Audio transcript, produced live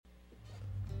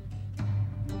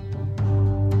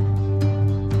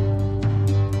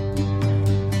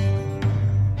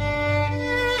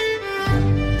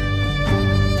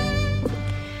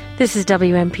This is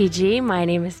WMPG. My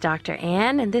name is Dr.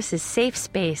 Ann, and this is Safe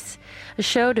Space, a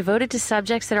show devoted to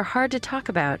subjects that are hard to talk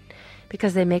about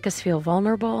because they make us feel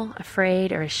vulnerable,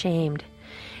 afraid, or ashamed.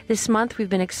 This month,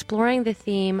 we've been exploring the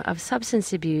theme of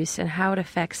substance abuse and how it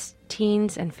affects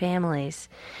teens and families.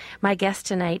 My guest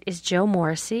tonight is Joe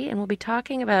Morrissey, and we'll be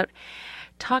talking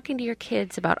to your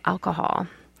kids about alcohol.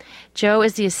 Joe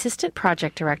is the Assistant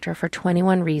Project Director for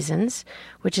 21 Reasons,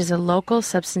 which is a local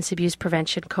substance abuse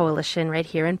prevention coalition right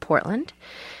here in Portland.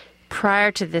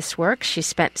 Prior to this work, she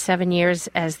spent 7 years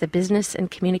as the Business and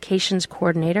Communications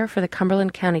Coordinator for the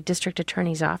Cumberland County District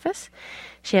Attorney's Office.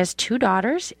 She has 2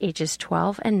 daughters, ages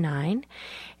 12 and 9,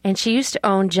 and she used to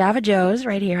own Java Joe's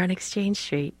right here on Exchange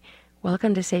Street.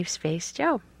 Welcome to Safe Space,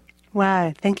 Joe.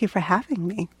 Wow, thank you for having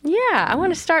me. Yeah, I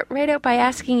want to start right out by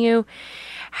asking you,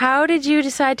 how did you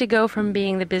decide to go from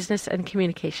being the Business and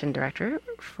Communication Director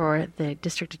for the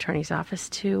District Attorney's Office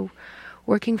to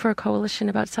working for a coalition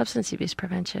about substance abuse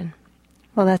prevention?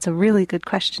 Well, that's a really good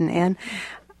question, Anne.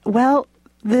 Well,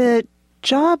 the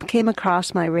job came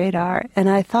across my radar, and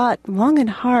I thought long and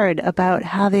hard about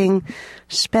having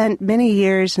spent many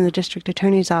years in the District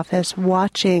Attorney's Office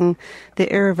watching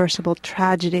the irreversible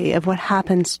tragedy of what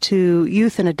happens to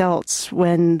youth and adults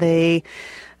when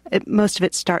most of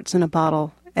it starts in a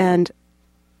bottle. And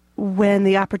when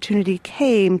the opportunity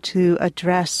came to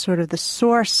address sort of the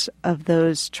source of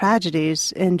those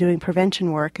tragedies in doing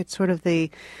prevention work, it's sort of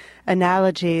the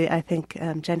analogy, I think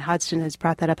Jen Hodgson has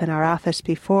brought that up in our office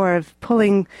before, of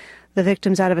pulling the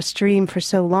victims out of a stream for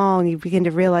so long, you begin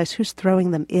to realize who's throwing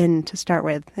them in to start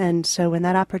with. And so when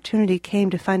that opportunity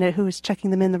came to find out who was checking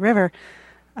them in the river,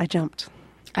 I jumped.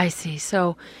 I see.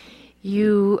 So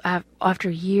you,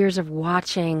 after years of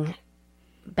watching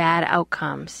bad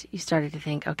outcomes, you started to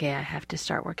think, okay, I have to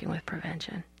start working with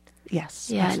prevention. Yes.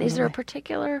 Yeah, absolutely. and is there a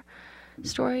particular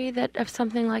story of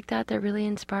something like that really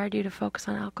inspired you to focus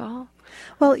on alcohol?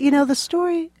 Well, the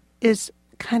story is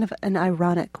kind of an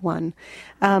ironic one.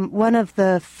 One of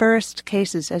the first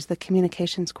cases as the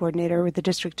communications coordinator with the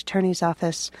District Attorney's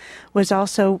Office was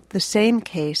also the same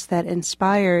case that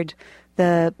inspired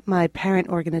my parent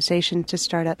organization to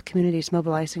start up Communities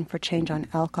Mobilizing for Change on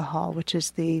Alcohol, which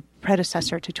is the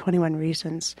predecessor to 21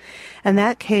 Reasons. And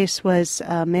that case was,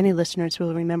 many listeners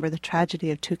will remember the tragedy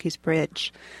of Tukey's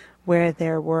Bridge, where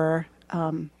there were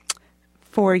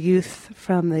 4 youth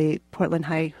from the Portland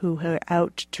High who were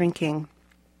out drinking.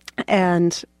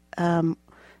 And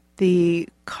the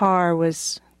driver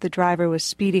was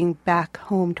speeding back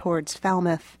home towards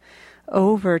Falmouth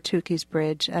over Tukey's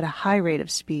Bridge at a high rate of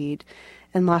speed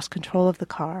and lost control of the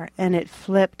car. And it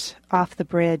flipped off the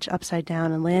bridge upside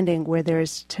down and landing where there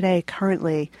is today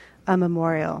currently a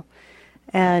memorial.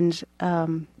 And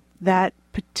that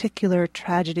particular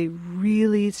tragedy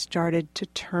really started to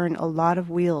turn a lot of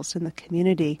wheels in the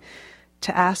community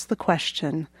to ask the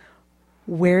question,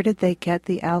 where did they get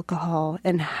the alcohol,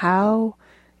 and how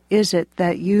is it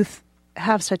that youth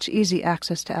have such easy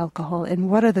access to alcohol, and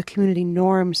what are the community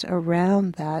norms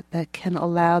around that can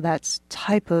allow that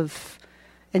type of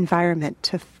environment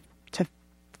to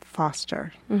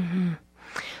foster? Mm-hmm.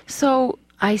 So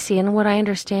I see, and what I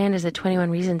understand is that 21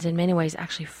 Reasons in many ways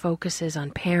actually focuses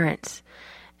on parents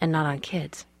and not on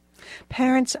kids.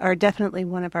 Parents are definitely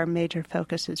one of our major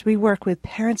focuses. We work with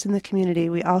parents in the community.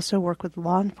 We also work with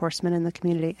law enforcement in the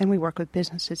community, and we work with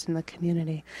businesses in the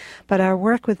community. But our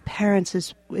work with parents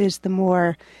is the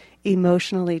more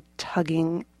emotionally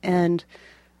tugging and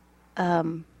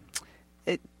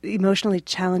emotionally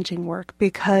challenging work,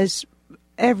 because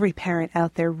every parent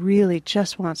out there really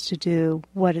just wants to do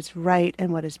what is right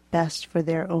and what is best for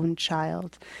their own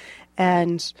child.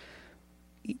 And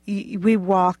we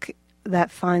walk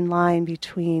that fine line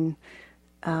between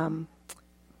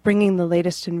bringing the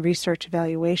latest in research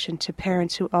evaluation to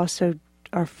parents who also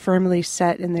are firmly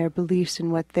set in their beliefs in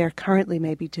what they're currently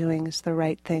maybe doing is the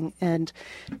right thing, and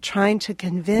trying to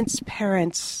convince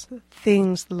parents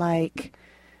things like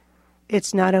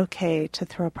it's not okay to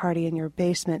throw a party in your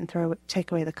basement and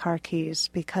take away the car keys,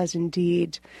 because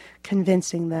indeed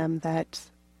convincing them that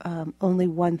only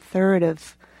 1/3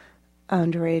 of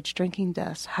underage drinking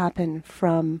deaths happen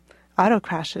from auto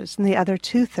crashes, and the other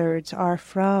 2/3 are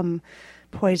from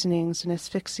poisonings and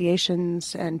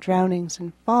asphyxiations and drownings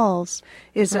and falls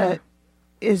is I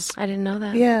didn't know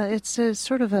that. Yeah, it's a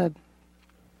sort of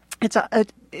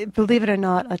believe it or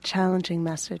not, a challenging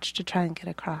message to try and get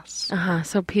across.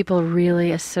 So people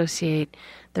really associate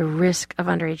the risk of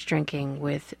underage drinking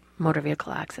with motor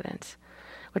vehicle accidents,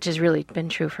 which has really been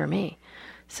true for me.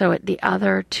 So the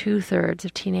other 2/3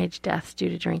 of teenage deaths due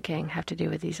to drinking have to do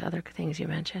with these other things you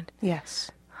mentioned. Yes.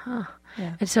 Huh.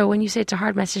 Yeah. And so when you say it's a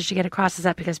hard message to get across, is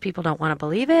that because people don't want to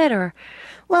believe it, or?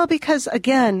 Well, because,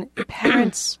 again,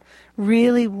 parents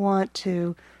really want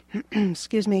to,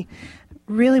 excuse me,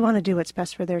 really want to do what's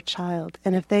best for their child.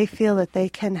 And if they feel that they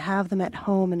can have them at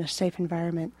home in a safe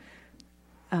environment,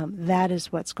 that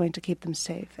is what's going to keep them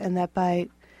safe. And that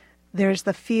there's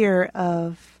the fear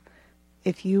of,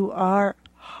 if you are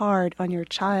hard on your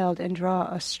child and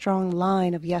draw a strong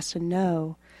line of yes and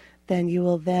no, then you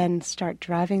will then start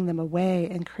driving them away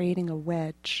and creating a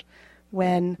wedge,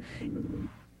 when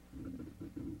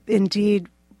indeed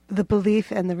the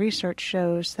belief and the research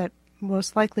shows that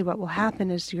most likely what will happen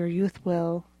is your youth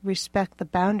will respect the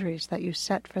boundaries that you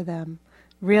set for them,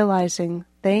 realizing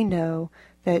they know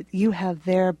that you have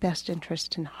their best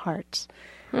interest in heart.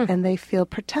 And they feel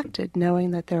protected,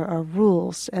 knowing that there are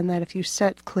rules, and that if you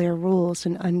set clear rules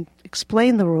and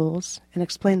explain the rules and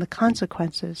explain the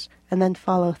consequences and then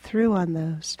follow through on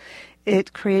those,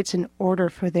 it creates an order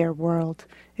for their world.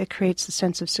 It creates a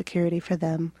sense of security for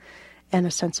them and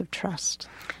a sense of trust.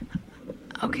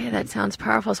 Okay, that sounds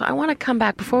powerful. So I want to come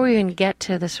back before we even get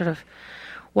to the sort of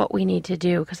what we need to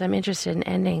do, because I'm interested in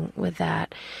ending with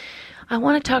that. I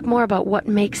want to talk more about what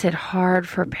makes it hard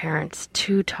for parents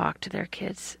to talk to their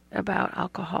kids about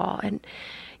alcohol. And,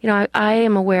 you know, I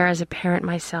am aware as a parent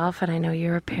myself, and I know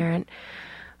you're a parent,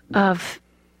 of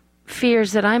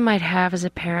fears that I might have as a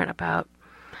parent about,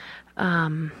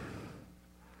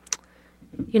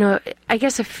 you know, I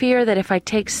guess a fear that if I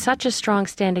take such a strong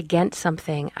stand against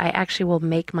something, I actually will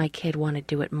make my kid want to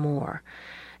do it more.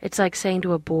 It's like saying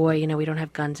to a boy, you know, we don't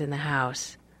have guns in the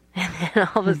house. And then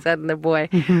all of a sudden the boy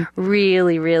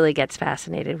really, really gets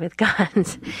fascinated with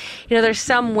guns. You know, there's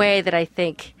some way that I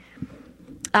think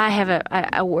I have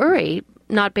a worry,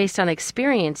 not based on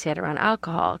experience yet around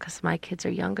alcohol, because my kids are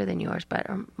younger than yours,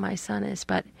 or my son is,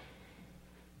 but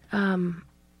that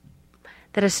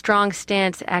a strong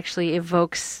stance actually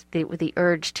evokes the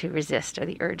urge to resist or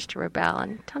the urge to rebel.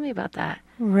 And tell me about that.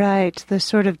 Right, the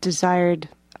sort of desired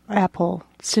apple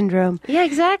syndrome. Yeah,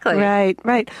 exactly.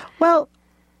 Right. Well,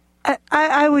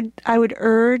 I would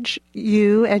urge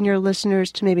you and your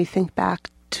listeners to maybe think back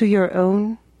to your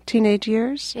own teenage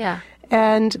years. Yeah.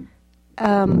 And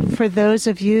for those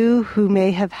of you who may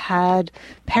have had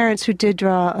parents who did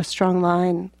draw a strong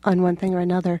line on one thing or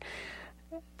another,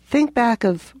 think back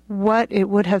of what it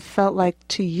would have felt like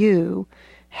to you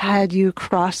had you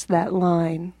crossed that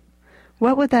line.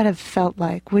 What would that have felt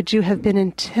like? Would you have been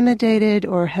intimidated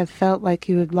or have felt like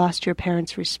you had lost your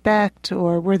parents' respect,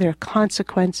 or were there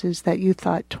consequences that you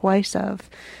thought twice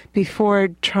of before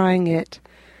trying it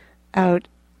out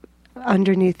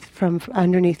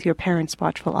underneath your parents'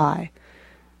 watchful eye?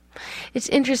 It's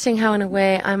interesting how, in a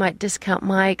way, I might discount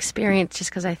my experience just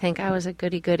because I think I was a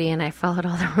goody-goody and I followed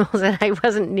all the rules and I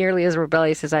wasn't nearly as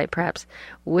rebellious as I perhaps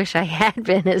wish I had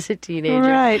been as a teenager.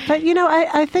 Right. But, you know,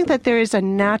 I think that there is a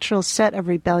natural set of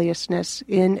rebelliousness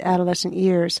in adolescent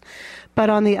years. But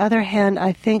on the other hand,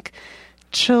 I think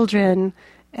children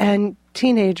and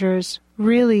teenagers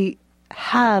really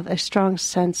have a strong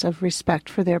sense of respect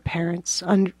for their parents,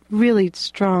 really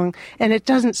strong. And it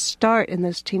doesn't start in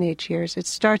those teenage years. It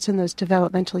starts in those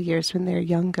developmental years when they're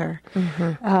younger.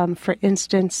 Mm-hmm. For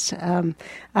instance,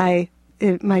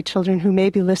 my children who may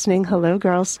be listening, hello,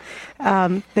 girls,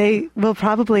 they will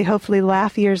probably, hopefully,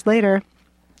 laugh years later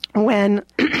when,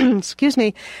 excuse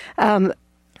me,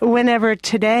 whenever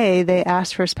today they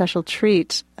ask for a special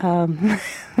treat,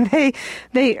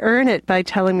 they earn it by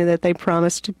telling me that they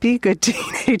promised to be good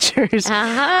teenagers.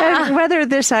 And whether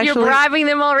this actually... You're bribing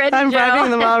them already, I'm Joe. bribing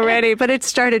them already, but it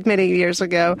started many years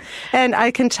ago. And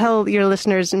I can tell your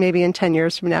listeners maybe in 10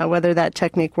 years from now whether that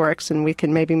technique works, and we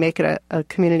can maybe make it a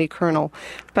community kernel.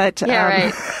 But,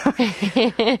 right.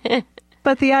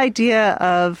 But the idea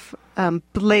of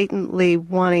blatantly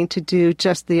wanting to do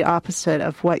just the opposite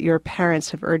of what your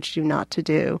parents have urged you not to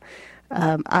do,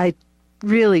 I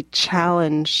really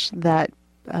challenge that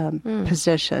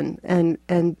position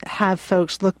and have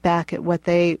folks look back at what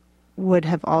they would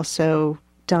have also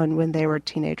done when they were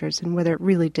teenagers and whether it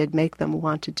really did make them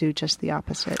want to do just the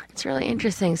opposite. It's really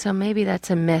interesting. So maybe that's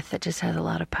a myth that just has a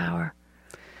lot of power.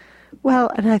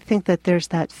 Well, and I think that there's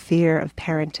that fear of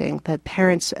parenting, that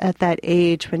parents at that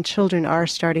age when children are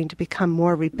starting to become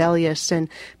more rebellious and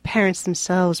parents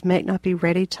themselves might not be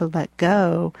ready to let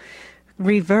go,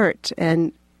 revert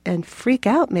and freak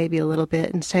out maybe a little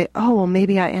bit and say, oh, well,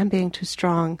 maybe I am being too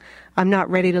strong. I'm not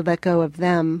ready to let go of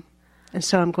them, and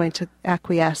so I'm going to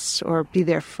acquiesce or be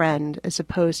their friend, as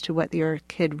opposed to what your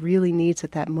kid really needs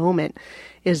at that moment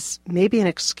is maybe an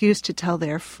excuse to tell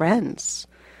their friends,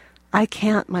 I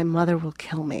can't, my mother will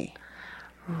kill me.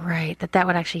 Right, that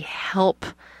would actually help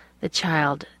the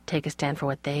child take a stand for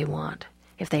what they want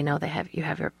if they know you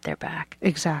have their back.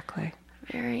 Exactly.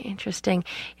 Very interesting.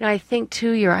 I think,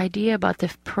 too, your idea about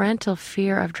the parental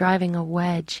fear of driving a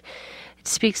wedge, it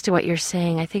speaks to what you're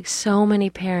saying. I think so many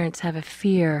parents have a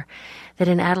fear that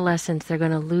in adolescence they're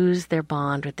going to lose their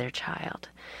bond with their child.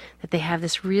 That they have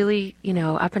this really,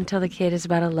 up until the kid is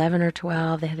about 11 or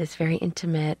 12, they have this very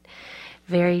intimate,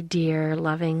 very dear,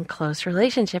 loving, close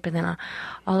relationship. And then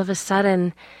all of a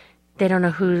sudden, they don't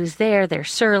know who's there. They're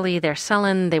surly, they're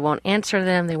sullen, they won't answer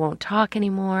them, they won't talk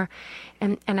anymore.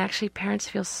 And actually, parents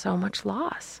feel so much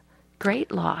loss,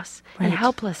 great loss, and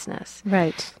helplessness.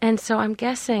 Right. And so I'm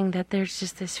guessing that there's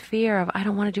just this fear of, I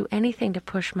don't want to do anything to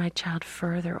push my child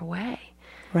further away.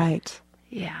 Right.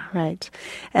 Yeah. Right.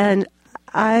 And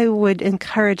I would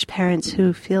encourage parents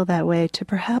who feel that way to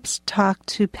perhaps talk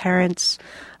to parents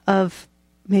of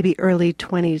maybe early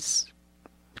 20s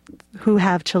who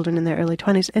have children in their early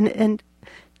 20s and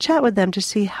chat with them to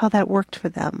see how that worked for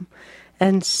them.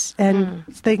 And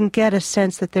they can get a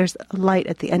sense that there's a light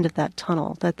at the end of that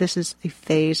tunnel, that this is a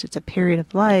phase, it's a period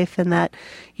of life, and that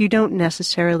you don't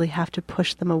necessarily have to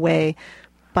push them away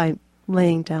by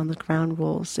laying down the ground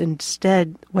rules.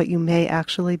 Instead, what you may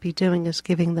actually be doing is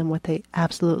giving them what they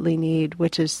absolutely need,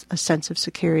 which is a sense of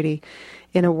security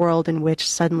in a world in which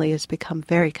suddenly has become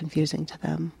very confusing to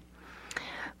them.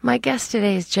 My guest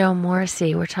today is Joe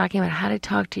Morrissey. We're talking about how to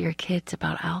talk to your kids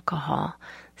about alcohol.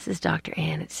 This is Dr.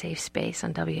 Ann at Safe Space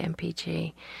on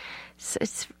WMPG.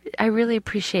 I really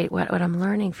appreciate what I'm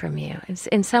learning from you.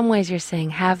 In some ways, you're saying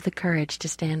have the courage to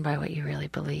stand by what you really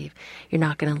believe. You're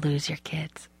not going to lose your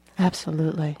kids.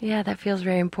 Absolutely. Yeah, that feels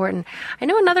very important. I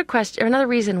know another question, or another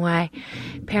reason why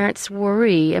parents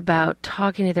worry about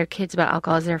talking to their kids about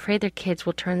alcohol is they're afraid their kids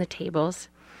will turn the tables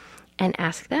and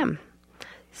ask them.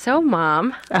 So,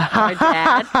 Mom or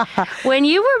Dad, when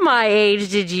you were my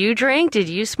age, did you drink? Did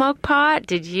you smoke pot?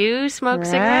 Did you smoke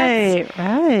cigarettes?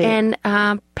 Right. And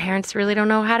parents really don't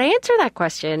know how to answer that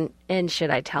question. And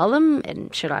should I tell them?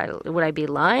 And would I be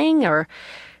lying? Or,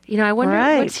 I wonder,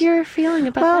 what's your feeling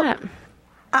about that?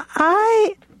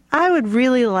 I would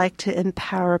really like to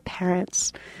empower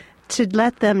parents to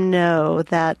let them know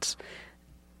that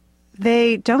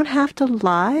they don't have to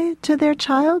lie to their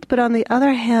child, but on the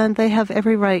other hand, they have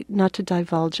every right not to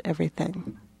divulge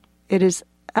everything. It is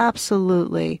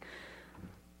absolutely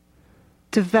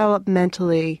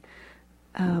developmentally,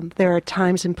 there are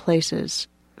times and places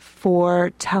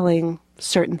for telling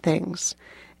certain things.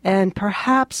 And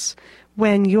perhaps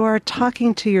when you're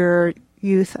talking to your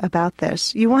youth about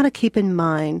this, you want to keep in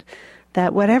mind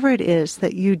that whatever it is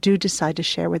that you do decide to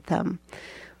share with them,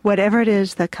 whatever it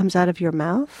is that comes out of your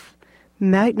mouth,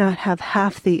 might not have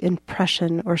half the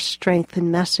impression or strength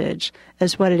and message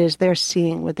as what it is they're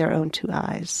seeing with their own two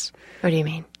eyes. What do you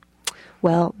mean?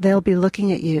 Well, they'll be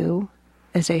looking at you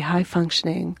as a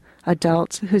high-functioning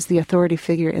adult who's the authority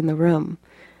figure in the room.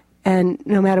 And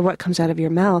no matter what comes out of your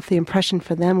mouth, the impression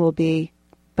for them will be,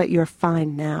 but you're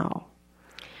fine now.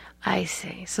 I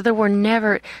see. So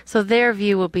their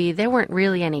view will be there weren't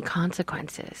really any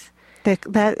consequences.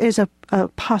 That is a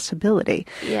possibility.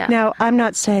 Yeah. Now, I'm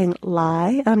not saying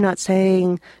lie. I'm not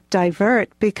saying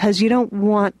divert, because you don't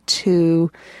want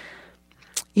to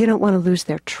lose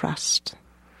their trust.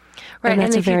 Right. And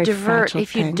that's if a very you divert,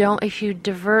 fragile if you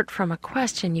divert from a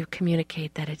question, you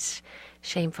communicate that it's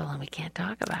shameful and we can't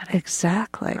talk about it.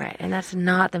 Exactly. Right. And that's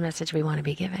not the message we want to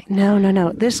be giving.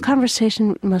 No. This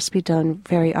conversation must be done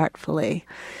very artfully.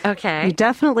 Okay. You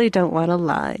definitely don't want to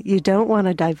lie. You don't want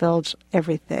to divulge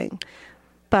everything.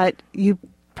 But you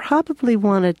probably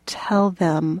want to tell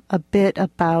them a bit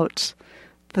about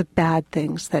the bad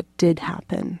things that did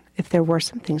happen, if there were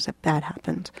some things that bad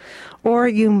happened. Or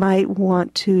you might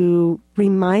want to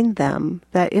remind them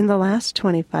that in the last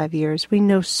 25 years, we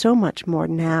know so much more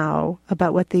now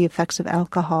about what the effects of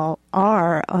alcohol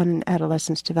are on an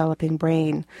adolescent's developing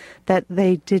brain that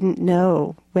they didn't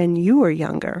know when you were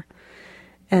younger.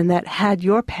 And that had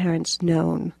your parents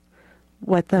known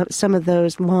what some of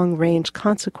those long-range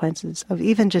consequences of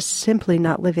even just simply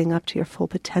not living up to your full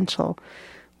potential,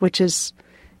 which is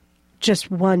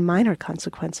just one minor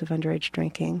consequence of underage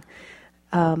drinking,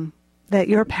 that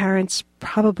your parents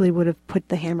probably would have put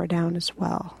the hammer down as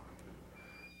well.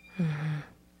 Mm-hmm.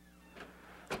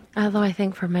 Although I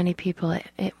think for many people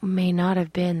it may not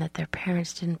have been that their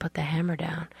parents didn't put the hammer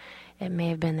down. It may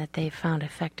have been that they found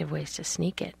effective ways to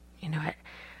sneak it.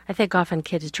 I think often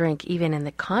kids drink even in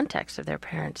the context of their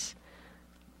parents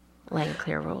laying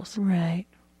clear rules. Right.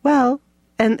 Well,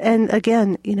 and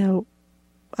again,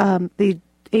 the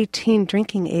 18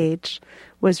 drinking age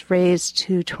was raised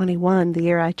to 21 the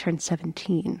year I turned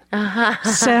 17.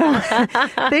 So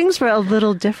things were a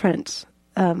little different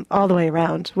all the way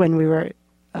around when we were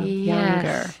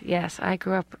younger. Yes, I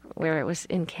grew up where it was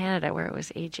in Canada, where it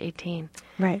was age 18.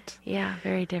 Right. Yeah,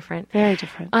 very different. Very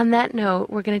different. On that note,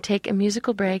 we're going to take a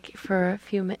musical break for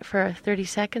 30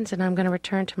 seconds, and I'm going to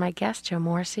return to my guest, Joe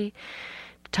Morrissey,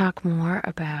 to talk more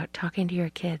about talking to your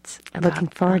kids about Looking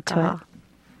forward alcohol. to it.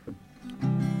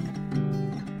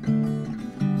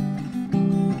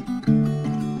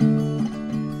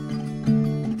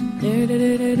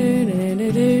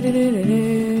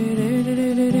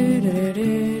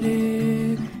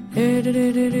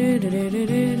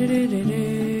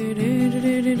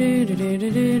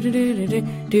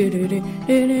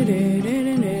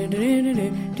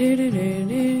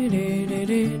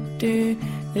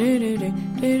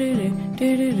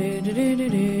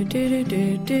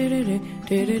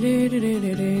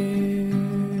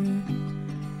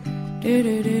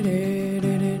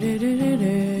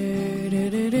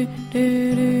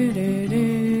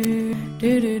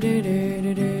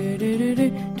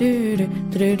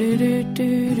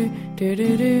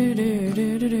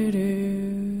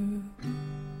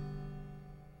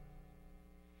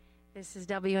 This is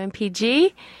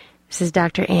WMPG. This is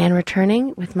Dr. Ann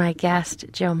returning with my guest,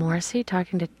 Joe Morrissey,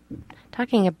 talking to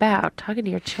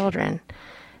your children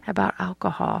about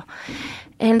alcohol.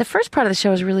 And the first part of the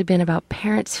show has really been about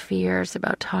parents' fears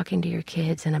about talking to your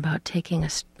kids and about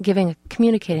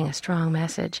communicating a strong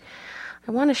message.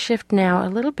 I want to shift now a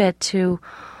little bit to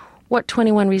what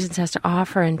 21 Reasons has to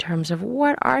offer in terms of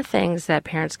what are things that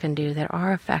parents can do that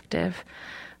are effective.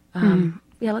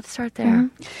 Yeah, let's start there.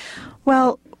 Mm-hmm.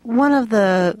 Well, one of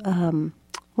the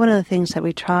things that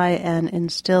we try and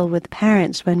instill with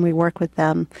parents when we work with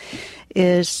them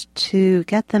is to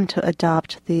get them to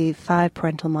adopt the 5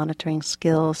 parental monitoring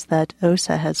skills that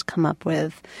OSA has come up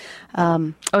with.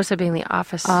 OSA being the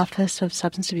Office of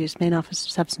Substance Abuse, Maine Office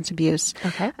of Substance Abuse.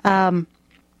 Okay.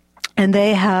 And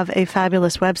they have a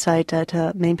fabulous website at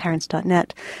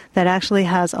maineparents.net that actually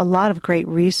has a lot of great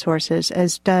resources,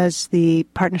 as does the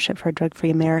Partnership for a Drug-Free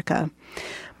America.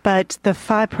 But the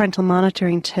 5 parental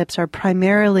monitoring tips are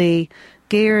primarily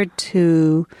geared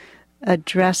to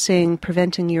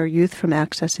preventing your youth from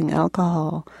accessing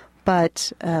alcohol.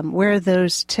 But where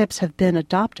those tips have been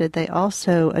adopted, they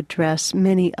also address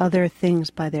many other things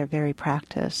by their very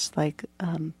practice, like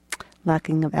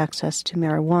lacking of access to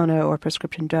marijuana or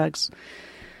prescription drugs.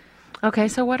 Okay,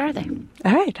 so what are they?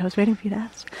 All right, I was waiting for you to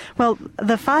ask. Well,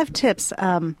 the 5 tips,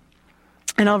 and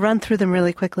I'll run through them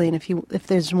really quickly, and if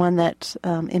there's one that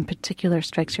in particular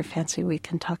strikes your fancy, we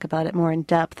can talk about it more in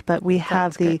depth. But we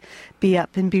have the be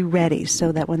up and be ready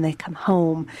so that when they come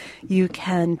home, you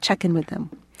can check in with them.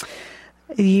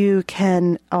 You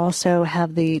can also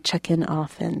have the check-in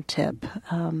often tip,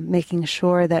 making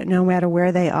sure that no matter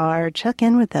where they are, check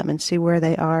in with them and see where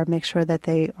they are, make sure that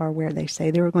they are where they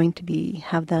say they were going to be,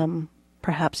 have them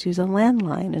perhaps use a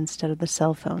landline instead of the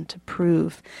cell phone to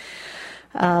prove.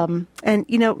 And,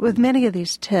 with many of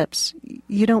these tips,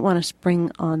 you don't want to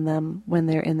spring on them when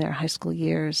they're in their high school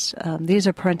years. These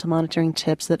are parental monitoring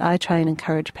tips that I try and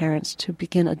encourage parents to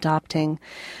begin adopting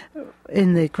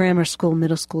in the grammar school,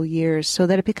 middle school years so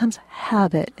that it becomes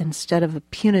habit instead of a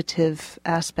punitive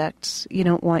aspect. You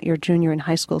don't want your junior in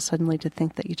high school suddenly to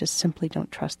think that you just simply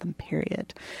don't trust them,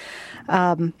 period.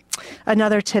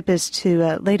 Another tip is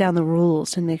to lay down the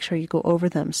rules and make sure you go over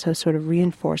them. So sort of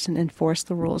reinforce and enforce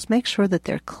the rules. Make sure that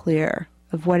they're clear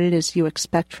of what it is you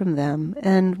expect from them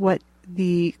and what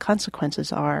the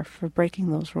consequences are for breaking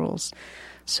those rules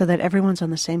so that everyone's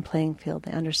on the same playing field.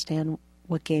 They understand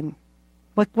what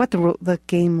the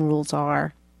game rules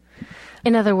are.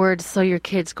 In other words, so your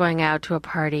kid's going out to a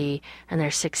party and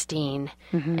they're 16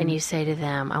 and you say to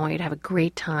them, I want you to have a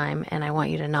great time and I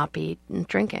want you to not be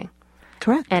drinking.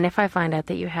 Correct. And if I find out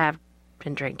that you have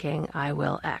been drinking, I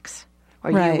will X. Or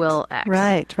you will X.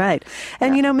 Right.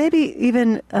 And, maybe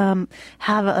even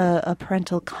have a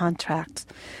parental contract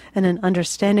and an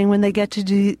understanding when they get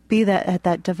to be at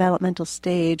that developmental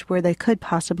stage where they could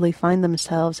possibly find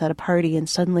themselves at a party and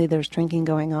suddenly there's drinking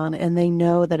going on and they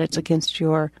know that it's against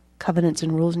your covenants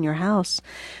and rules in your house.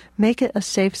 Make it a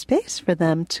safe space for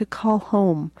them to call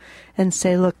home and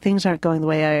say, look, things aren't going the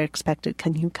way I expected.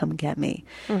 Can you come get me?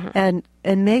 And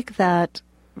make that,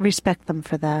 respect them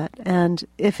for that. And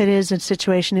if it is a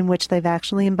situation in which they've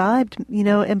actually imbibed,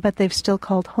 but they've still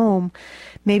called home,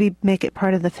 maybe make it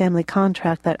part of the family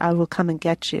contract that I will come and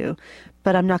get you,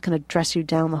 but I'm not going to dress you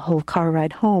down the whole car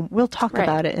ride home. We'll talk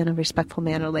about it in a respectful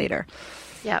manner later.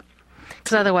 Yep.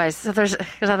 Because otherwise there's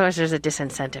a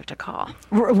disincentive to call.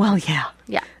 Well, yeah.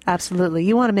 Yeah. Absolutely.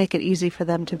 You want to make it easy for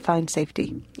them to find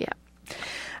safety. Yeah.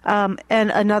 And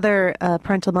another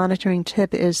parental monitoring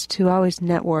tip is to always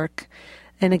network.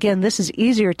 And again, this is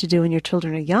easier to do when your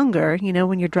children are younger. You know,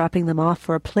 when you're dropping them off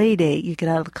for a play date, you get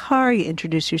out of the car, you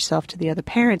introduce yourself to the other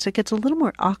parents. It gets a little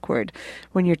more awkward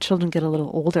when your children get a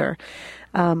little older.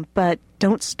 But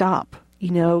don't stop. You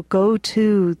know, go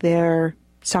to their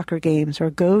soccer games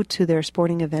or go to their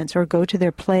sporting events or go to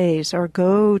their plays or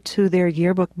go to their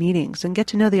yearbook meetings and get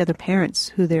to know the other parents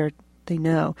who they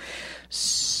know.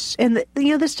 And,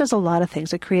 this does a lot of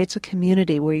things. It creates a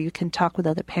community where you can talk with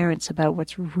other parents about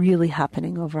what's really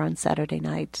happening over on Saturday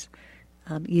nights.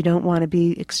 You don't want to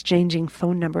be exchanging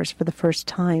phone numbers for the first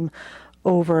time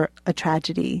over a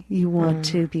tragedy. You want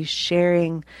to be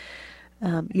sharing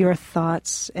your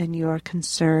thoughts and your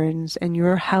concerns and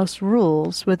your house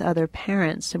rules with other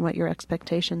parents and what your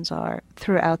expectations are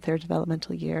throughout their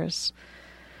developmental years.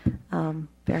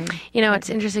 It's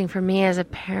interesting for me as a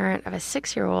parent of a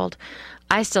 6-year-old,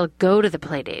 I still go to the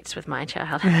play dates with my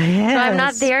child. Yes. So I'm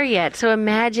not there yet. So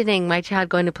imagining my child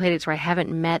going to play dates where I haven't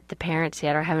met the parents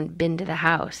yet or haven't been to the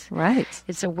house. Right.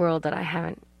 It's a world that I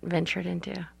haven't ventured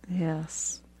into.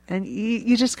 Yes. And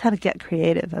you just kind of get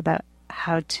creative about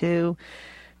how to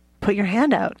put your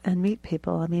hand out and meet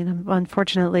people. I mean,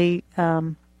 unfortunately,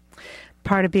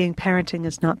 part of being parenting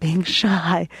is not being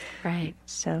shy. Right.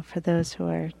 So for those who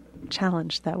are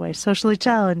challenged that way, socially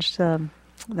challenged,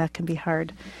 that can be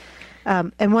hard.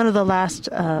 And one of the last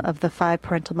of the 5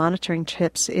 parental monitoring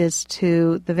tips is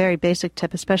the very basic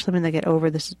tip, especially when they get older,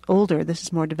 this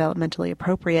is more developmentally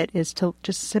appropriate, is to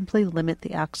just simply limit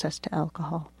the access to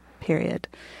alcohol, period.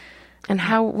 And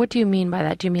what do you mean by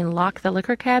that? Do you mean lock the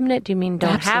liquor cabinet? Do you mean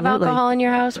don't have alcohol in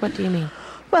your house? What do you mean?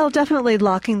 Well, definitely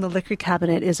locking the liquor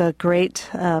cabinet is a great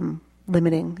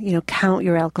limiting. Count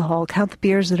your alcohol, count the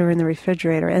beers that are in the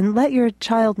refrigerator, and let your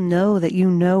child know that you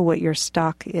know what your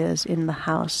stock is in the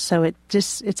house. So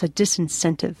it's a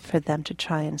disincentive for them to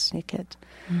try and sneak it.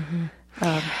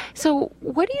 Mm-hmm. So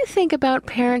what do you think about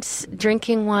parents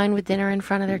drinking wine with dinner in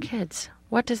front of their kids?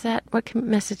 What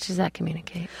message does that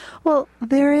communicate? Well,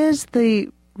 there is the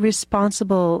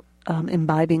responsible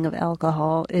imbibing of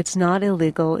alcohol. It's not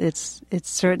illegal. It's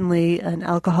certainly an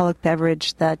alcoholic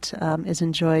beverage that is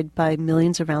enjoyed by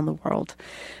millions around the world.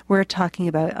 We're talking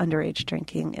about underage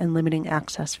drinking and limiting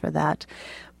access for that.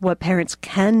 What parents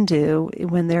can do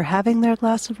when they're having their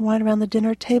glass of wine around the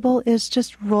dinner table is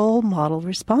just role model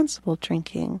responsible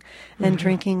drinking and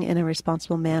drinking in a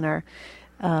responsible manner.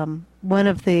 One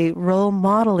of the role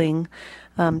modeling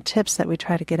tips that we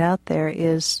try to get out there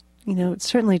is,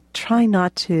 certainly try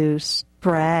not to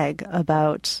brag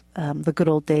about the good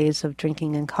old days of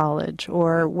drinking in college,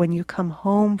 or when you come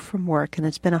home from work and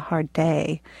it's been a hard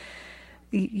day.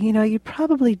 You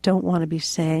probably don't want to be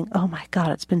saying, oh my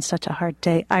God, it's been such a hard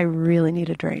day, I really need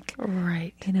a drink.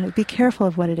 Right. Be careful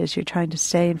of what it is you're trying to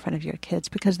say in front of your kids,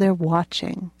 because they're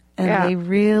watching and they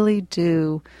really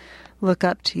do look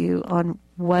up to you on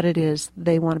what it is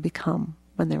they want to become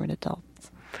when they're an adult.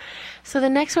 So the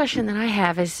next question that I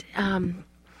have is, when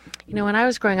I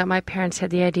was growing up, my parents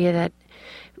had the idea that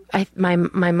my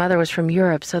mother was from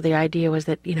Europe, so the idea was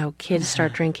that, kids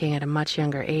start drinking at a much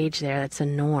younger age there. That's a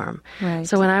norm. Right.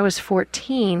 So when I was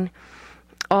 14,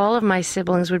 all of my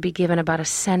siblings would be given about a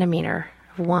centimeter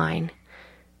of wine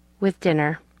with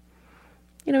dinner,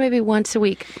 maybe once a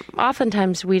week.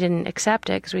 Oftentimes we didn't accept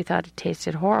it because we thought it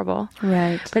tasted horrible.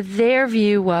 Right. But their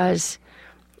view was,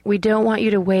 we don't want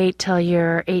you to wait till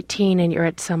you're 18 and you're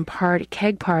at some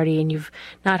keg party and you've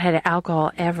not had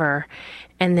alcohol ever,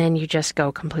 and then you just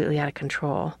go completely out of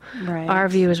control. Right. Our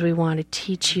view is we want to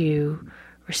teach you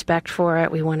respect for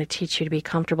it. We want to teach you to be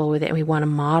comfortable with it, and we want to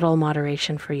model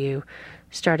moderation for you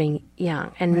starting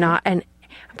young. And I'm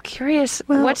curious,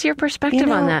 what's your perspective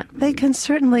on that? They can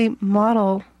certainly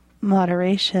model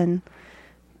moderation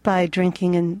by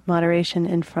drinking in moderation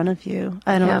in front of you.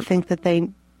 I don't think that they,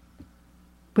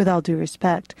 with all due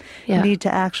respect, need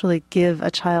to actually give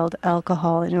a child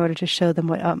alcohol in order to show them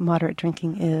what moderate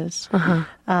drinking is.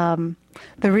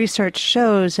 The research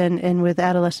shows, and with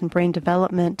adolescent brain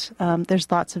development, there's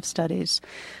lots of studies.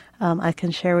 I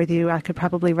can share with you. I could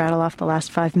probably rattle off the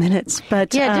last 5 minutes.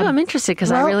 But yeah, do. I'm interested because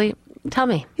tell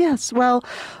me. Yes. Well,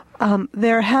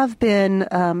 there have been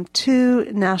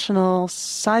 2 national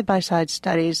side-by-side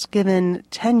studies given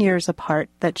 10 years apart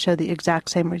that show the exact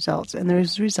same results. And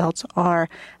those results are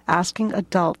asking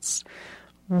adults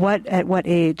at what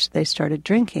age they started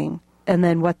drinking and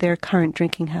then what their current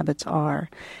drinking habits are.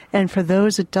 And for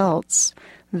those adults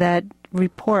that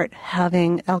report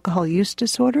having alcohol use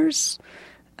disorders,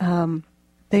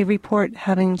 they report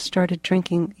having started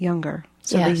drinking younger.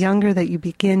 So Yes. the younger that you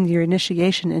begin your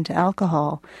initiation into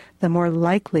alcohol, the more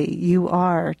likely you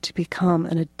are to become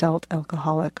an adult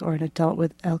alcoholic or an adult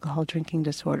with alcohol drinking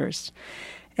disorders.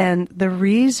 And the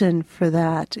reason for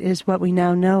that is what we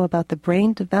now know about the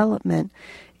brain development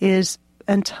is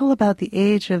until about the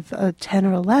age of 10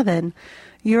 or 11,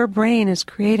 your brain is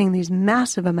creating these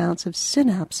massive amounts of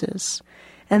synapses.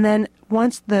 And then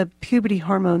once the puberty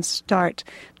hormones start,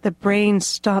 the brain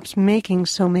stops making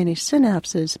so many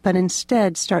synapses, but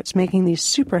instead starts making these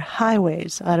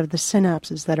superhighways out of the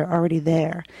synapses that are already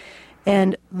there.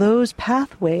 And those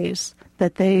pathways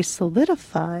that they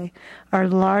solidify are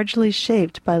largely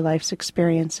shaped by life's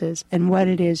experiences and what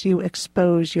it is you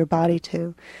expose your body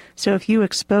to. So if you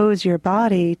expose your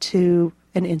body to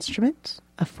an instrument,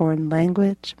 a foreign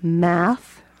language,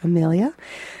 math, Amelia,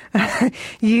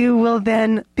 you will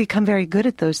then become very good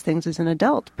at those things as an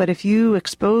adult. But if you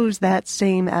expose that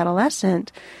same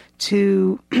adolescent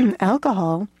to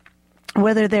alcohol,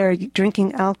 whether they're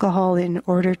drinking alcohol in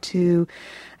order to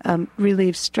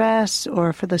relieve stress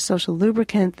or for the social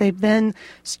lubricant, they then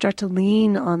start to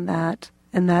lean on that.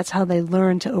 And that's how they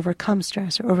learn to overcome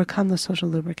stress or overcome the social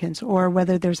lubricants, or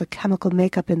whether there's a chemical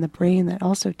makeup in the brain that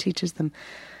also teaches them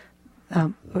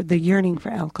the yearning for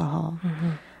alcohol.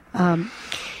 Mm-hmm.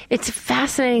 It's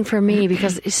fascinating for me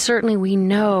because certainly we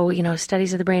know,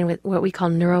 studies of the brain with what we call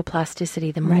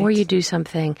neuroplasticity. The more you do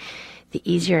something, the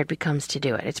easier it becomes to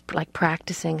do it. It's like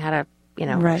practicing how to,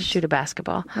 shoot a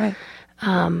basketball. Right.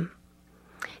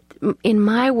 In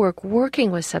my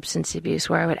working with substance abuse,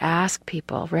 where I would ask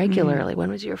people regularly, when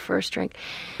was your first drink?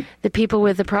 The people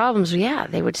with the problems,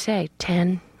 they would say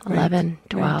 10, 11,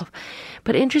 12. Right.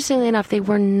 But interestingly enough, those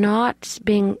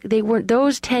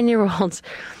 10-year-olds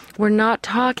were not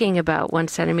talking about 1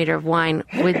 centimeter of wine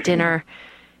with dinner.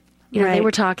 They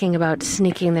were talking about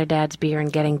sneaking their dad's beer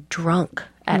and getting drunk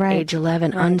at age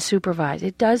 11, unsupervised.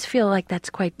 It does feel like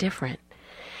that's quite different.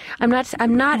 I'm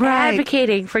not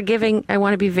advocating for giving, I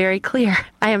want to be very clear,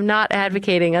 I am not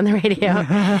advocating on the radio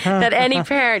that any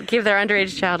parent give their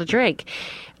underage child a drink.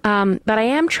 But I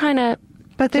am trying to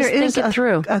there is think it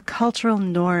through. A cultural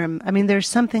norm. I mean, there's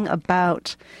something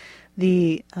about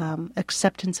the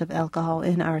acceptance of alcohol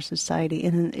in our society,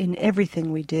 in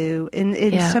everything we do.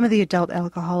 In some of the adult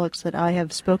alcoholics that I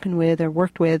have spoken with or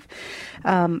worked with,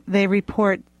 they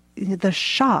report the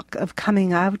shock of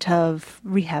coming out of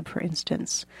rehab, for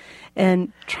instance,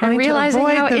 and trying to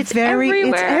avoid it's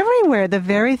everywhere, the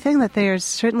very thing that they are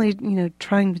certainly,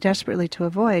 trying desperately to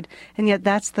avoid. And yet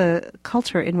that's the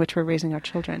culture in which we're raising our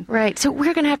children. Right. So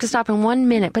we're going to have to stop in 1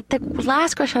 minute. But the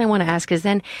last question I want to ask is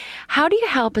then, how do you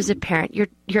help as a parent your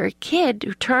kid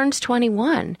who turns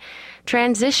 21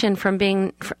 transition from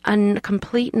being a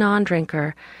complete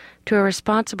non-drinker to a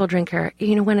responsible drinker,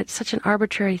 when it's such an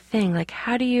arbitrary thing? Like,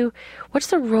 what's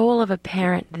the role of a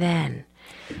parent then?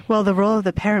 Well, the role of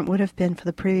the parent would have been for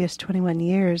the previous 21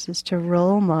 years is to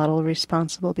role model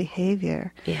responsible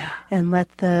behavior. Yeah. And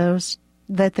let their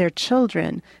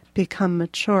children become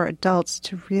mature adults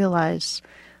to realize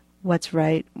what's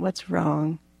right, what's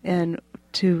wrong, and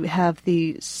to have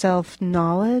the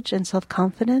self-knowledge and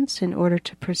self-confidence in order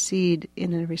to proceed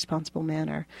in a responsible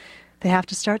manner. They have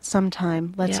to start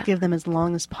sometime. Let's give them as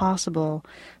long as possible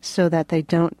so that they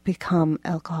don't become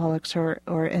alcoholics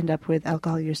or end up with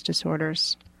alcohol use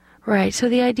disorders. Right. So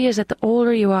the idea is that the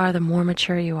older you are, the more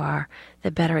mature you are,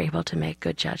 the better able to make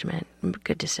good judgment,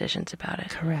 good decisions about it.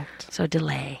 Correct. So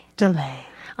delay.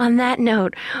 On that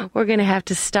note, we're going to have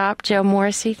to stop. Joe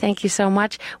Morrissey, thank you so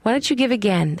much. Why don't you give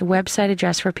again the website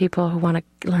address for people who want to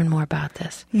learn more about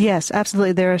this? Yes,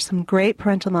 absolutely. There are some great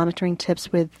parental monitoring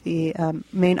tips with the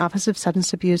Maine Office of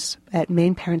Substance Abuse at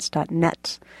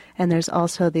mainparents.net. And there's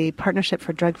also the Partnership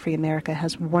for Drug-Free America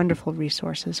has wonderful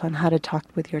resources on how to talk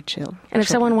with your children. And if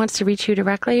someone wants to reach you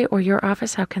directly or your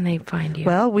office, how can they find you?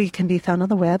 Well, we can be found on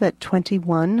the web at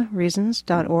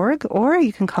 21reasons.org, or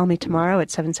you can call me tomorrow at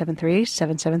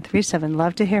 773-7737.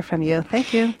 Love to hear from you.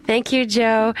 Thank you. Thank you,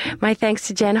 Joe. My thanks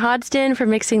to Jen Hodgson for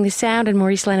mixing the sound and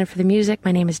Maurice Lennon for the music.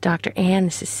 My name is Dr. Ann.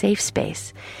 This is Safe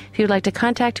Space. If you'd like to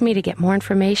contact me to get more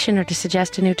information or to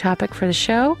suggest a new topic for the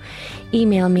show,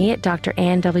 email me at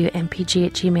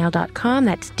drannewmpg@gmail.com.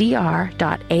 That's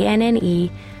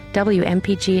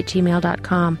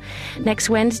dr.annewmpg@gmail.com. Next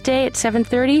Wednesday at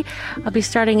 7:30, I'll be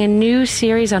starting a new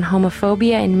series on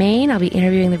homophobia in Maine. I'll be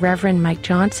interviewing the Reverend Mike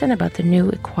Johnson about the new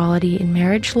equality in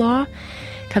marriage law.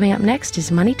 Coming up next is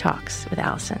Money Talks with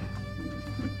Allison.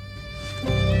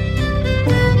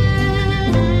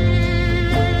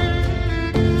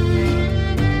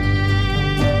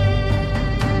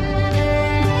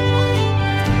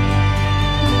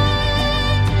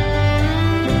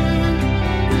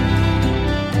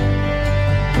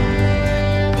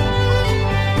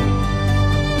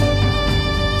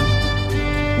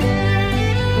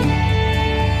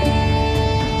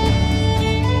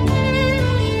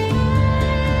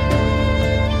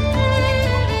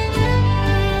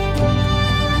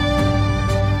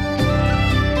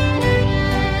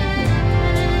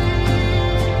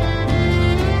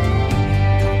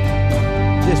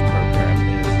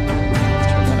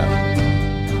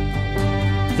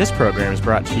 This program is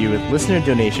brought to you with listener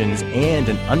donations and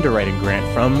an underwriting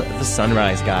grant from The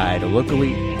Sunrise Guide, a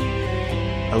locally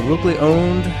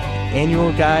owned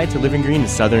annual guide to living green in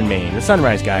southern Maine. The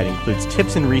Sunrise Guide includes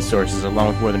tips and resources along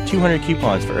with more than 200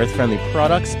 coupons for earth-friendly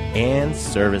products and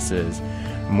services.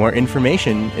 More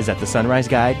information is at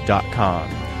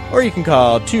thesunriseguide.com, or you can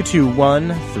call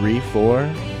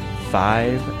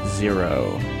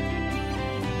 221-3450.